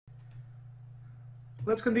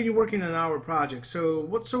let's continue working on our project. So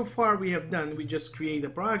what so far we have done, we just create a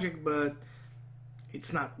project, but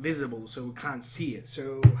it's not visible, so we can't see it.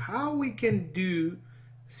 So how we can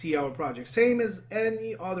see our project? Same as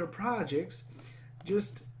any other projects,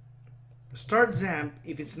 just start XAMPP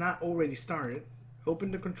if it's not already started.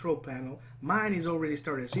 Open the control panel. Mine is already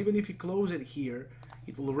started, so even if you close it here,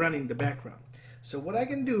 it will run in the background. So what I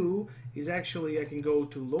can do is actually I can go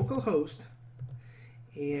to localhost,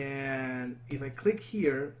 and if I click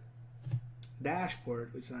here,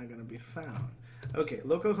 dashboard, it's not going to be found. Okay,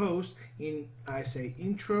 localhost, I say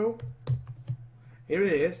intro, here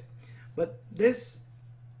it is, but this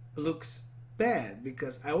looks bad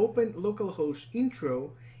because I opened localhost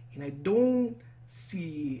intro and I don't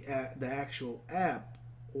see the actual app,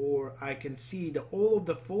 or I can see all of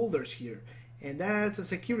the folders here, and that's a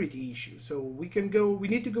security issue. So we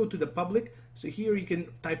need to go to the public. So here you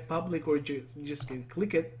can type public, or you just can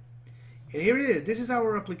click it, and here it is. This is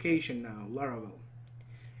our application now, Laravel.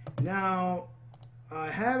 Now I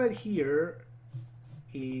have it here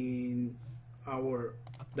in our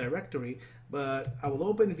directory, but I will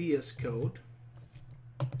open VS Code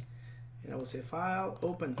and I will say file,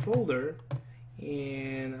 open folder,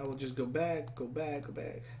 and I will just go back.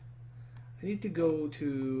 I need to go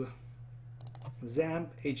to XAMPP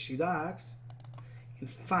htdocs and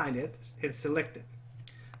find it and select it.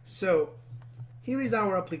 So here is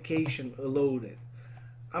our application loaded.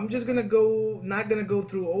 I'm just not gonna go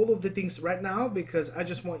through all of the things right now because I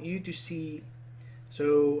just want you to see.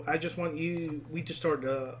 So I just want we to start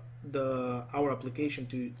our application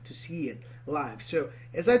to see it live. So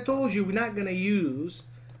as I told you, we're not gonna use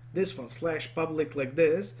this one /public like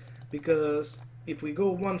this, because if we go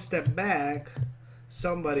one step back,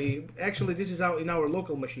 actually this is out in our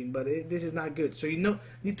local machine, but this is not good. So you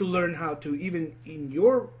need to learn how to, even in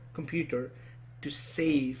your computer, to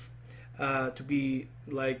save, to be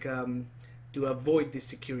like to avoid this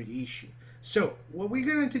security issue. So what we're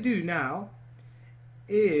going to do now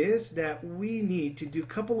is that we need to do a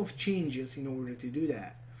couple of changes in order to do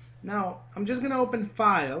that. Now I'm just going to open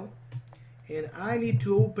file, and I need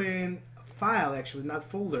to open file, actually not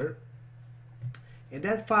folder, and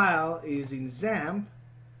that file is in XAMPP,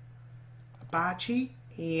 Apache,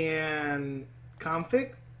 and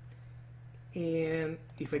config. And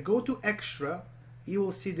if I go to extra, you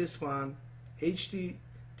will see this one, httpd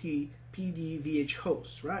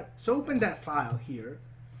host, right? So open that file here,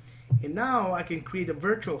 and now I can create a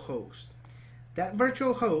virtual host. That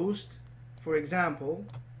virtual host, for example,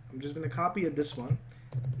 I'm just going to copy this one.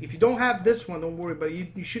 If you don't have this one, don't worry, but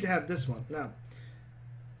you should have this one. Now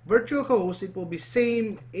virtual host, it will be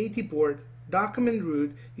same 80 port, document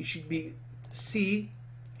root, it should be C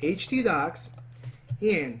htdocs,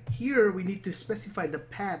 and here we need to specify the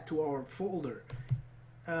path to our folder,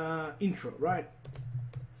 intro, right?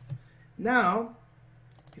 Now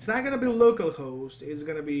it's not going to be localhost, it's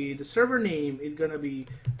going to be the server name. It's going to be,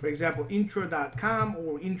 for example, intro.com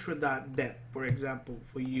or intro.dev, for example,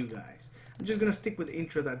 for you guys. I'm just going to stick with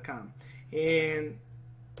intro.com, and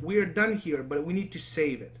we're done here, but we need to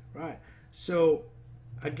save it, right? So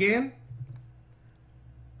again,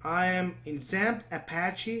 I am in XAMPP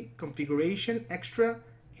Apache configuration extra,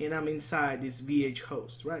 and I'm inside this VH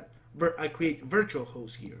host, right? I create virtual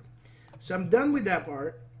host here. So I'm done with that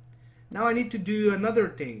part. Now I need to do another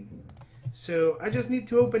thing. So I just need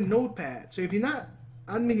to open Notepad. So if you're not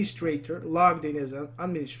administrator, logged in as an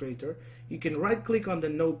administrator, you can right click on the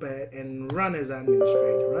Notepad and run as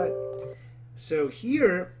administrator, right? So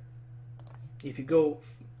here, if you go,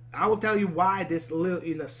 I will tell you why this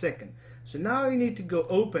in a second. So now you need to go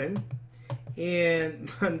open, and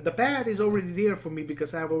the path is already there for me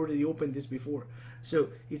because I've already opened this before. So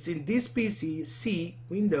it's in this PC, C,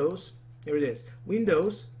 Windows, here it is,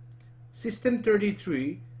 Windows, System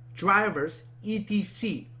 33, drivers,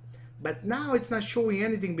 etc. But now it's not showing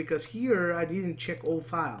anything because here I didn't check all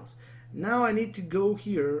files. Now I need to go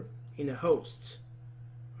here in the hosts,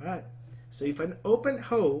 right? So if I open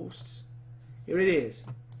hosts, here it is.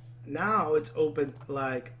 Now it's open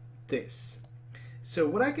like this. So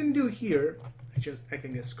what I can do here, I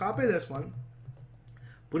can just copy this one,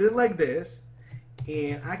 put it like this,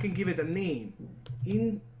 and I can give it a name,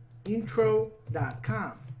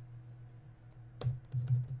 intro.com,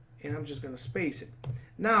 and I'm just gonna space it.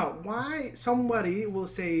 Now why somebody will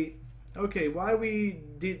say, okay, why we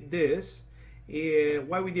did this,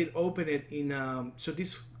 why we did open it in so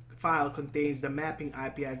this file contains the mapping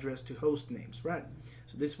IP address to host names, right?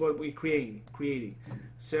 So this is what we're creating.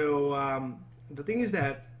 So the thing is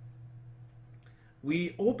that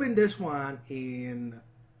we open this one in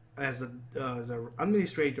as an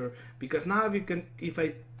administrator, because now if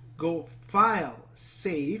I go File,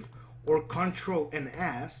 Save, or Control and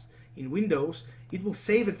S in Windows, it will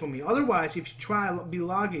save it for me. Otherwise, if you try to be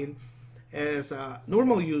logging as a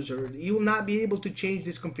normal user, you will not be able to change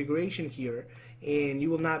this configuration here, and you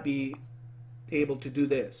will not be able to do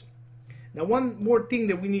this. Now, one more thing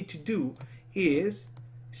that we need to do is,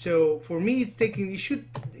 so for me, it's taking,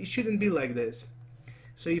 it shouldn't be like this.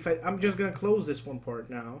 So if I'm just gonna close this one part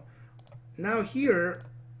now. Now here,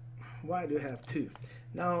 why do I have two?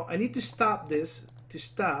 Now I need to stop this to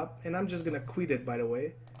stop, and I'm just gonna quit it. By the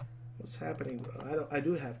way, what's happening? I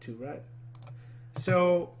do have two, right?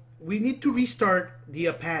 So we need to restart the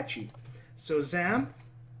Apache. So XAMPP,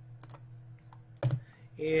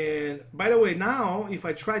 and by the way, now if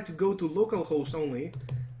I try to go to localhost only,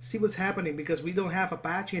 see what's happening, because we don't have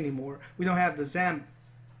Apache anymore. We don't have the XAMPP.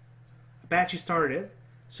 Apache started,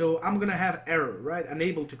 so I'm gonna have error, right?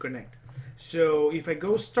 Unable to connect. So if I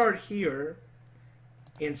go start here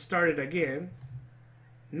and start it again,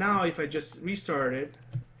 now if I just restart it,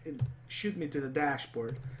 it shoot me to the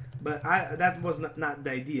dashboard, but that was not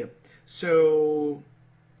the idea. So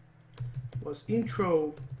was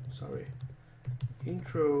intro.com.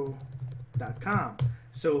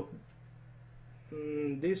 So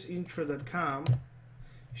this intro.com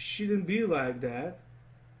shouldn't be like that,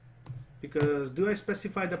 because do I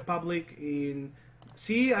specify the public in,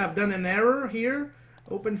 see, I've done an error here,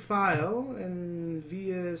 open file and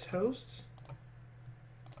vs hosts.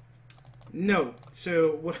 No,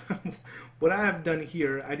 so what I have done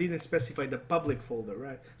here, I didn't specify the public folder,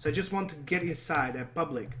 right? So I just want to get inside that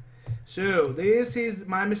public. So this is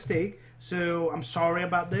my mistake, so I'm sorry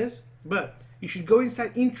about this, but you should go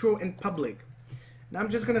inside intro and public. Now I'm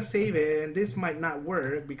just gonna save it, and this might not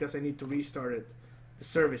work because I need to restart it, the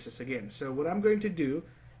services again. So what I'm going to do,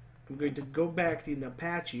 I'm going to go back in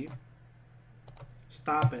Apache,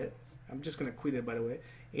 stop it. I'm just gonna quit it, by the way.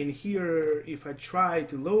 And here, if I try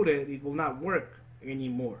to load it, it will not work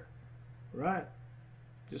anymore, right?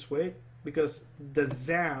 Just wait, because the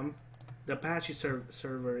XAMPP, the Apache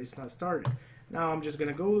server is not started. Now I'm just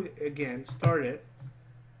gonna go again, start it,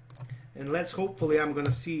 and let's hopefully I'm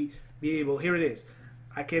gonna be able, here it is.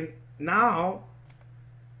 I can now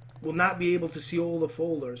will not be able to see all the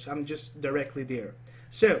folders. I'm just directly there.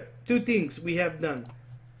 So two things we have done.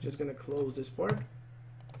 Just gonna close this part.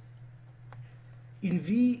 In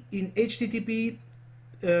HTTP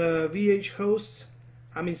VH hosts,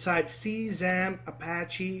 I'm inside C, XAMPP,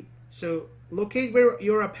 Apache. So locate where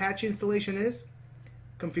your Apache installation is,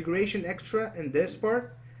 configuration extra, and this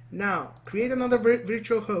part. Now create another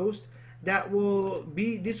virtual host that will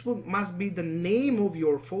be, must be the name of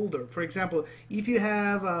your folder. For example, if you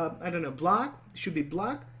have I don't know, block, it should be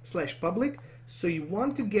block/public. So you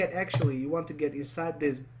want to get, actually you want to get inside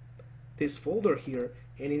this folder here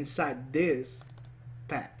and inside this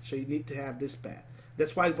path. So you need to have this path.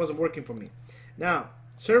 That's why it wasn't working for me. Now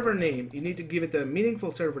server name, you need to give it a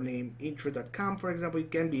meaningful server name, intro.com for example.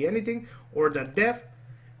 It can be anything, or .dev,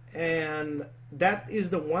 and that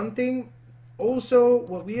is the one thing. Also,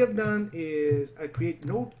 what we have done is I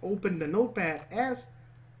open the notepad as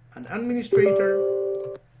an administrator,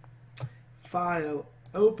 file,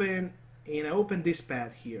 open, and I open this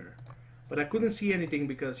path here. But I couldn't see anything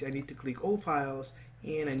because I need to click all files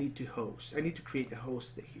and I need to host. I need to create a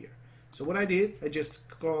host here. So what I did, I just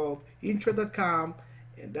called intro.com,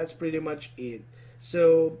 and that's pretty much it.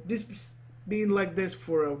 So this been like this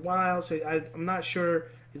for a while, so I'm not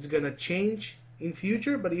sure it's gonna change in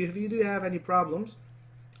future, but if you do have any problems,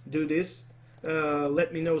 do this,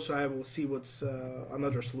 let me know, so I will see what's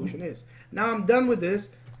another solution is. Now I'm done with this.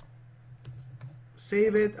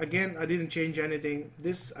 Save it. Again, I didn't change anything.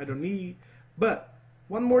 This I don't need. But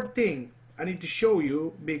one more thing I need to show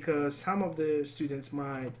you, because some of the students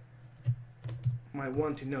might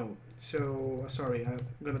want to know. So sorry, I'm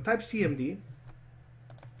gonna type cmd,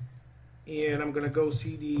 and I'm gonna go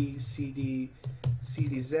cd XAMPP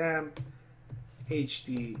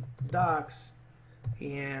ht docs,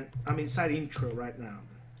 and I'm inside intro right now.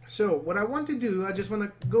 So what I want to do, I just want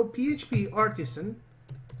to go PHP Artisan,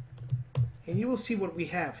 and you will see what we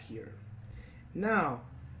have here. Now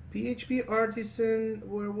PHP Artisan,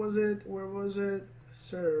 where was it?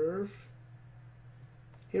 Serve.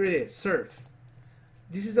 Here it is, serve.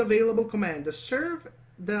 This is available command, the serve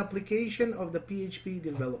the application of the PHP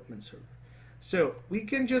development server. So we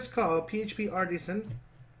can just call PHP Artisan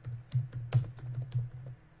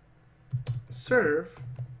serve,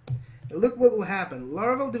 and look what will happen.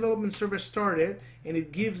 Laravel development server started, and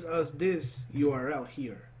it gives us this URL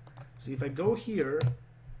here. So if I go here,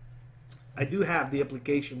 I do have the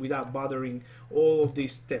application without bothering all of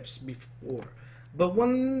these steps before. But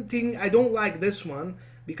one thing, I don't like this one,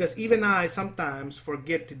 because even I sometimes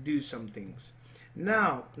forget to do some things.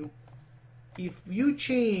 Now, if you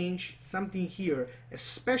change something here,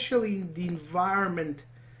 especially in the environment,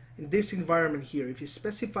 in this environment here, if you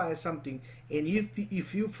specify something and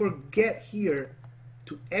if you forget here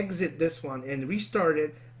to exit this one and restart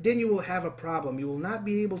it, then you will have a problem. You will not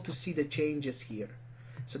be able to see the changes here.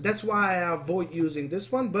 So that's why I avoid using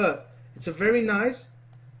this one, but it's a very nice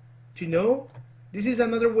to know. This is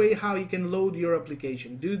another way how you can load your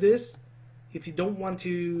application. Do this if you don't want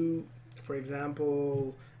to, for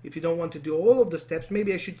example, if you don't want to do all of the steps.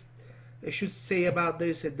 Maybe I should say about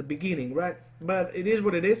this at the beginning, right? But it is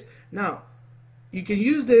what it is. Now, you can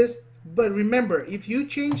use this, but remember, if you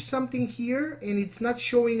change something here and it's not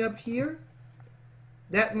showing up here,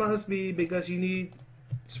 that must be because you need,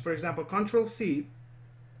 for example, Control C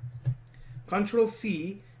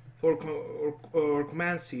or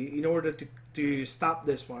Command C in order to stop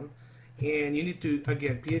this one. And you need to,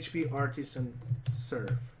 again, PHP Artisan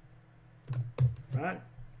serve, right?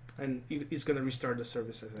 And it's going to restart the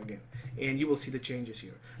services again, and you will see the changes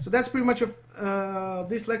here. So that's pretty much of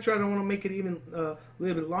this lecture. I don't want to make it even a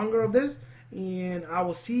little bit longer of this, and I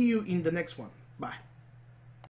will see you in the next one. Bye.